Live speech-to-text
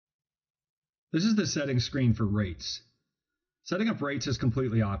This is the settings screen for rates. Setting up rates is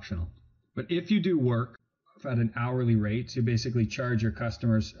completely optional, but if you do work at an hourly rate, so you basically charge your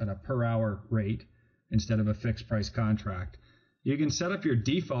customers at a per hour rate instead of a fixed price contract, you can set up your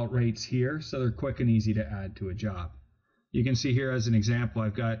default rates here so they're quick and easy to add to a job. You can see here as an example,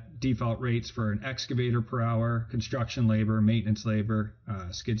 I've got default rates for an excavator per hour, construction labor, maintenance labor,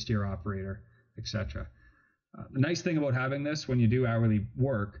 skid steer operator, etc. The nice thing about having this when you do hourly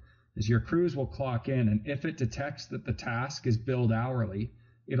work is your crews will clock in, and if it detects that the task is billed hourly,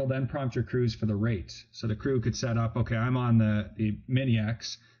 it'll then prompt your crews for the rates. So the crew could set up, okay, I'm on the Mini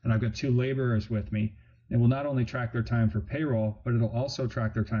X and I've got 2 laborers with me. It will not only track their time for payroll, but it'll also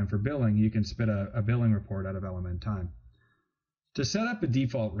track their time for billing. You can spit a billing report out of LMN Time. To set up a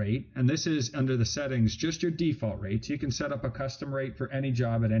default rate, and this is under the settings, just your default rates, you can set up a custom rate for any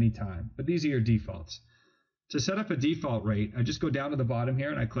job at any time, but these are your defaults. To set up a default rate, I just go down to the bottom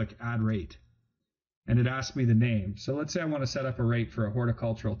here and I click Add Rate. And it asks me the name. So let's say I want to set up a rate for a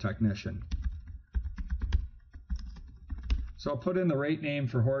horticultural technician. So I'll put in the rate name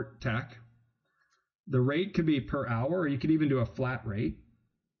for Hort Tech. The rate could be per hour, or you could even do a flat rate,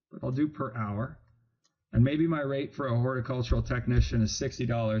 but I'll do per hour. And maybe my rate for a horticultural technician is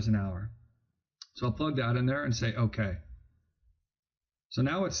 $60 an hour. So I'll plug that in there and say OK. So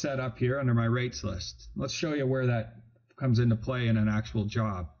now it's set up here under my rates list. Let's show you where that comes into play in an actual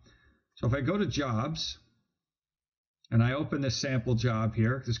job. So if I go to jobs and I open this sample job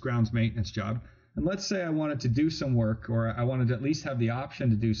here, this grounds maintenance job, and let's say I wanted to do some work, or I wanted to at least have the option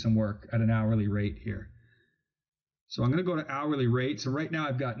to do some work at an hourly rate here. So I'm going to go to hourly rate. So right now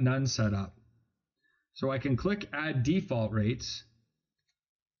I've got none set up. So I can click Add Default Rates,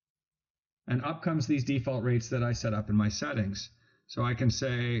 and up comes these default rates that I set up in my settings. So I can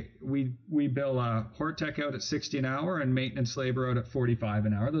say we bill Hort Tech out at 60 an hour and maintenance labor out at 45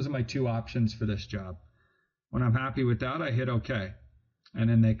 an hour. Those are my 2 options for this job. When I'm happy with that, I hit OK, and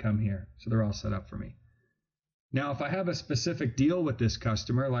then they come here. So they're all set up for me. Now, if I have a specific deal with this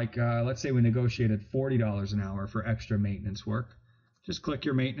customer, like let's say we negotiated $40 an hour for extra maintenance work, just click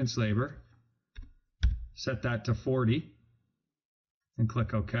your maintenance labor, set that to 40, and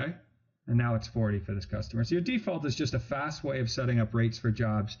click OK. And now it's 40 for this customer. So your default is just a fast way of setting up rates for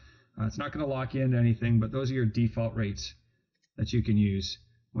jobs. It's not going to lock you into anything, but those are your default rates that you can use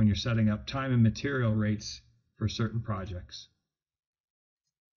when you're setting up time and material rates for certain projects.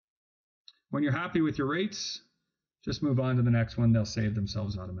 When you're happy with your rates, just move on to the next one. They'll save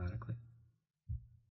themselves automatically.